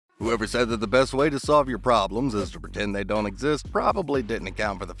Whoever said that the best way to solve your problems is to pretend they don't exist probably didn't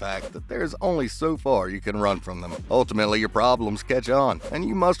account for the fact that there's only so far you can run from them. Ultimately, your problems catch on, and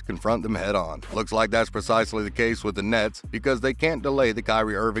you must confront them head on. Looks like that's precisely the case with the Nets, because they can't delay the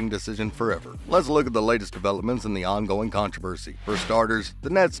Kyrie Irving decision forever. Let's look at the latest developments in the ongoing controversy. For starters,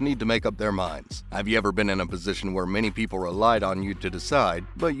 the Nets need to make up their minds. Have you ever been in a position where many people relied on you to decide,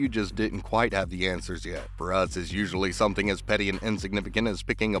 but you just didn't quite have the answers yet? For us, it's usually something as petty and insignificant as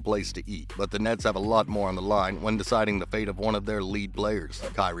picking a place to eat, but the Nets have a lot more on the line when deciding the fate of one of their lead players,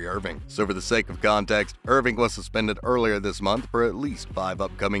 Kyrie Irving. So for the sake of context, Irving was suspended earlier this month for at least 5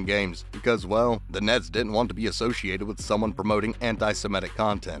 upcoming games because, well, the Nets didn't want to be associated with someone promoting anti-Semitic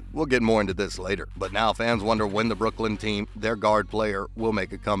content. We'll get more into this later, but now fans wonder when the Brooklyn team, their guard player, will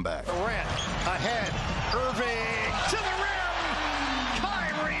make a comeback. Durant ahead, Irving to the rim,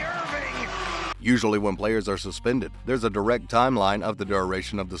 Kyrie Irving. Usually when players are suspended, there's a direct timeline of the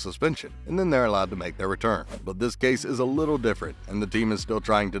duration of the suspension, and then they're allowed to make their return. But this case is a little different, and the team is still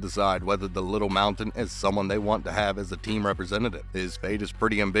trying to decide whether the Little Mountain is someone they want to have as a team representative. His fate is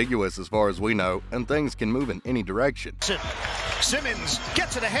pretty ambiguous as far as we know, and things can move in any direction. Simmons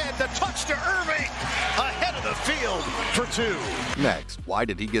gets it ahead, the touch to Irving, ahead of the field for 2. Next, why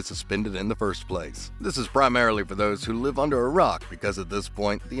did he get suspended in the first place? This is primarily for those who live under a rock, because at this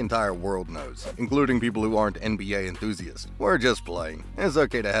point, the entire world knows, including people who aren't NBA enthusiasts. We're just playing. It's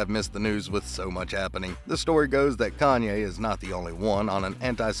okay to have missed the news with so much happening. The story goes that Kanye is not the only one on an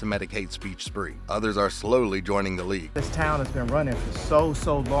anti-Semitic hate speech spree. Others are slowly joining the league. This town has been running for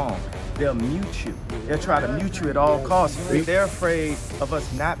so long. They'll mute you. They'll try to mute you at all costs. They're afraid of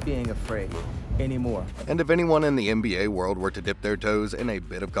us not being afraid anymore. And if anyone in the NBA world were to dip their toes in a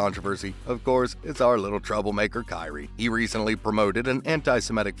bit of controversy, of course, it's our little troublemaker Kyrie. He recently promoted an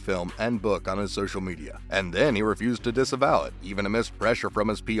anti-Semitic film and book on his social media, and then he refused to disavow it, even amidst pressure from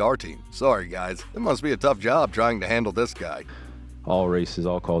his PR team. Sorry guys, it must be a tough job trying to handle this guy. All races,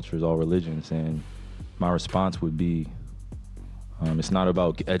 all cultures, all religions, and my response would be, it's not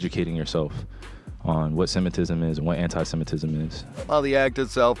about educating yourself on what Semitism is and what anti-Semitism is. While the act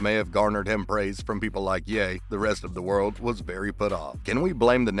itself may have garnered him praise from people like Ye, the rest of the world was very put off. Can we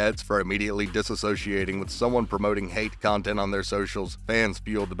blame the Nets for immediately disassociating with someone promoting hate content on their socials? Fans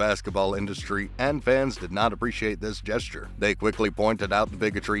fueled the basketball industry, and fans did not appreciate this gesture. They quickly pointed out the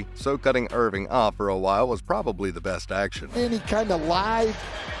bigotry, so cutting Irving off for a while was probably the best action. Any kind of live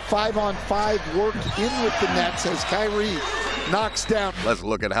 5-on-5 work in with the Nets as Kyrie knocks down. Let's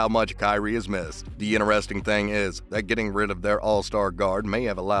look at how much Kyrie is missed. The interesting thing is that getting rid of their all-star guard may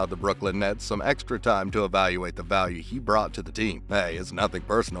have allowed the Brooklyn Nets some extra time to evaluate the value he brought to the team. Hey, it's nothing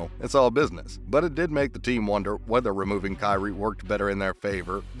personal, it's all business. But it did make the team wonder whether removing Kyrie worked better in their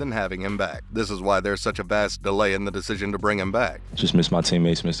favor than having him back. This is why there's such a vast delay in the decision to bring him back. Just miss my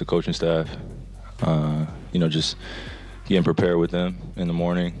teammates, miss the coaching staff. Just getting prepared with them in the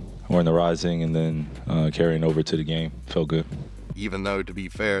morning or in the rising, and then carrying over to the game. Felt good. Even though, to be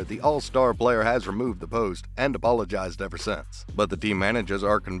fair, the all-star player has removed the post and apologized ever since. But the team managers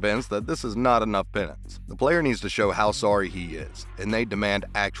are convinced that this is not enough penance. The player needs to show how sorry he is, and they demand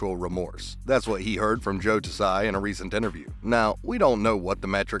actual remorse. That's what he heard from Joe Tsai in a recent interview. Now, we don't know what the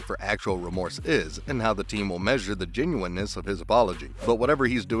metric for actual remorse is and how the team will measure the genuineness of his apology, but whatever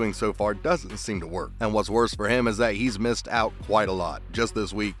he's doing so far doesn't seem to work. And what's worse for him is that he's missed out quite a lot. Just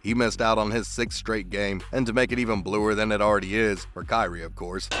this week, he missed out on his 6th straight game, and to make it even bluer than it already is, for Kyrie, of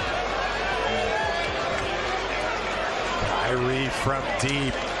course. Kyrie from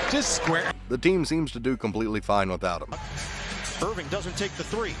deep, just square. The team seems to do completely fine without him. Irving doesn't take the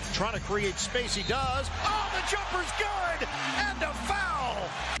 3, trying to create space, he does. Oh, the jumper's good, and a foul.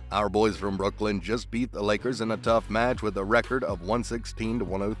 Our boys from Brooklyn just beat the Lakers in a tough match with a record of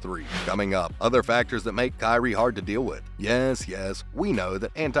 116-103. Coming up, other factors that make Kyrie hard to deal with. Yes, we know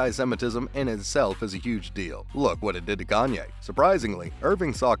that anti-Semitism in itself is a huge deal. Look what it did to Kanye. Surprisingly,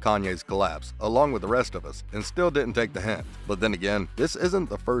 Irving saw Kanye's collapse, along with the rest of us, and still didn't take the hint. But then again, this isn't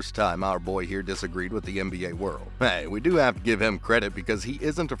the first time our boy here disagreed with the NBA world. Hey, we do have to give him credit because he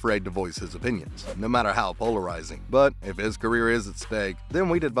isn't afraid to voice his opinions, no matter how polarizing. But if his career is at stake, then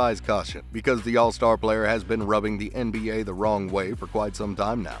we'd advise caution, because the all-star player has been rubbing the NBA the wrong way for quite some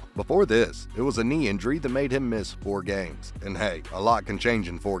time now. Before this, it was a knee injury that made him miss 4 games. And hey, a lot can change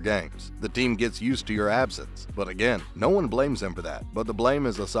in 4 games. The team gets used to your absence. But again, no one blames him for that, but the blame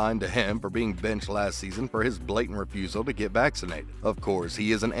is assigned to him for being benched last season for his blatant refusal to get vaccinated. Of course,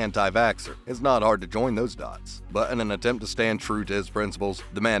 he is an anti-vaxxer. It's not hard to join those dots. But in an attempt to stand true to his principles,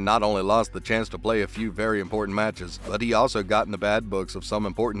 the man not only lost the chance to play a few very important matches, but he also got in the bad books of some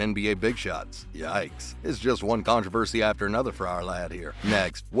important NBA big shots. Yikes. It's just one controversy after another for our lad here.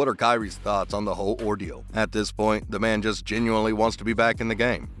 Next, what are Kyrie's thoughts on the whole ordeal? At this point, the man just genuinely wants to be back in the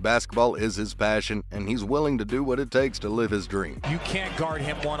game. Basketball is his passion, and he's willing to do what it takes to live his dream. You can't guard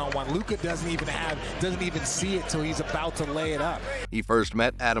him one-on-one. Luka doesn't even see it till he's about to lay it up. He first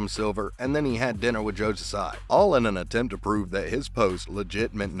met Adam Silver, and then he had dinner with Joe Tsai, all in an attempt to prove that his post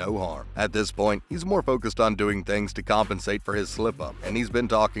legit meant no harm. At this point, he's more focused on doing things to compensate for his slip-up, and he's been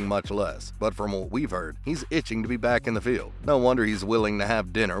talking much less. But from what we've heard, he's itching to be back in the field. No wonder he's willing to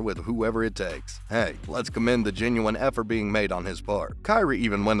have dinner with whoever it takes. Hey, let's commend the genuine effort being made on his part. Kyrie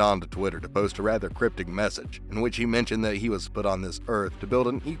even went on to Twitter to post a rather cryptic message, in which he mentioned that he was put on this earth to build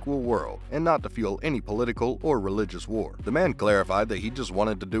an equal world, and not to fuel any political or religious war. The man clarified that he just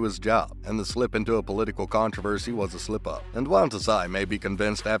wanted to do his job, and the slip into a political controversy was a slip-up. And while Tsai may be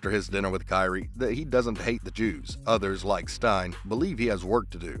convinced after his dinner with Kyrie that he doesn't hate the Jews, others, like Stein, believe he has work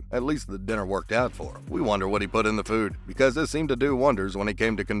to do. At least the dinner worked out for him. We wonder what he put in the food, because it seemed to do wonders when it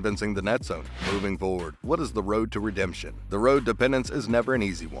came to convincing the Nets owner. Moving forward, what is the road to redemption? The road to penance is never an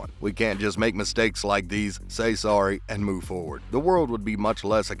easy one. We can't just make mistakes like these, say sorry, and move forward. The world would be much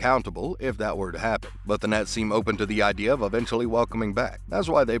less accountable if that were to happen. But the Nets seem open to the idea of eventually welcoming back. That's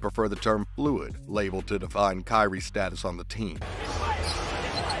why they prefer the term fluid, labeled to define Kyrie's status on the team.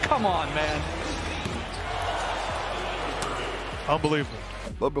 Come on, man. Unbelievable.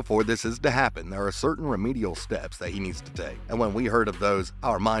 But before this is to happen, there are certain remedial steps that he needs to take. And when we heard of those,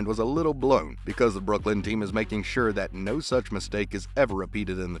 our mind was a little blown, because the Brooklyn team is making sure that no such mistake is ever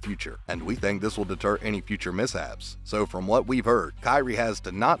repeated in the future. And we think this will deter any future mishaps. So from what we've heard, Kyrie has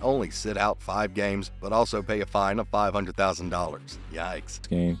to not only sit out 5 games, but also pay a fine of $500,000. Yikes.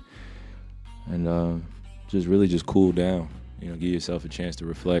 Game. And just cool down. Give yourself a chance to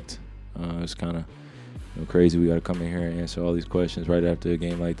reflect. It's kind of crazy we got to come in here and answer all these questions right after a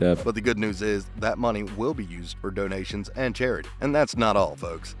game like that. But the good news is that money will be used for donations and charity. And that's not all,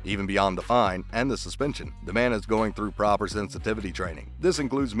 folks. Even beyond the fine and the suspension, the man is going through proper sensitivity training. This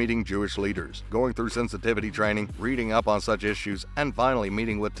includes meeting Jewish leaders, going through sensitivity training, reading up on such issues, and finally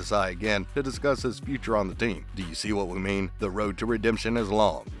meeting with Tsai again to discuss his future on the team. Do you see what we mean? The road to redemption is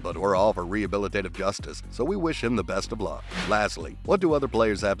long, but we're all for rehabilitative justice, so we wish him the best of luck. Lastly, what do other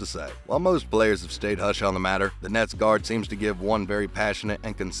players have to say? While most players have stayed hush on the matter, the Nets guard seems to give one very passionate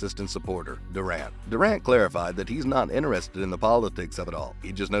and consistent supporter, Durant. Durant clarified that he's not interested in the politics of it all.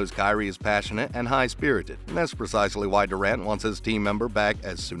 He just knows Kyrie is passionate and high-spirited, and that's precisely why Durant wants his team member back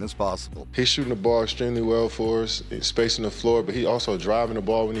as soon as possible. He's shooting the ball extremely well for us, spacing the floor, but he also driving the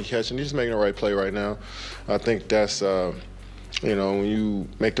ball when he catches, and he's making the right play right now. I think that's when you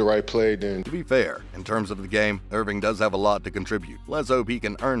make the right play, then... To be fair, in terms of the game, Irving does have a lot to contribute. Let's hope he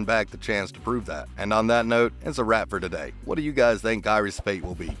can earn back the chance to prove that. And on that note, it's a wrap for today. What do you guys think Kyrie's fate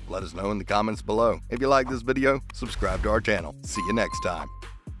will be? Let us know in the comments below. If you like this video, subscribe to our channel. See you next time.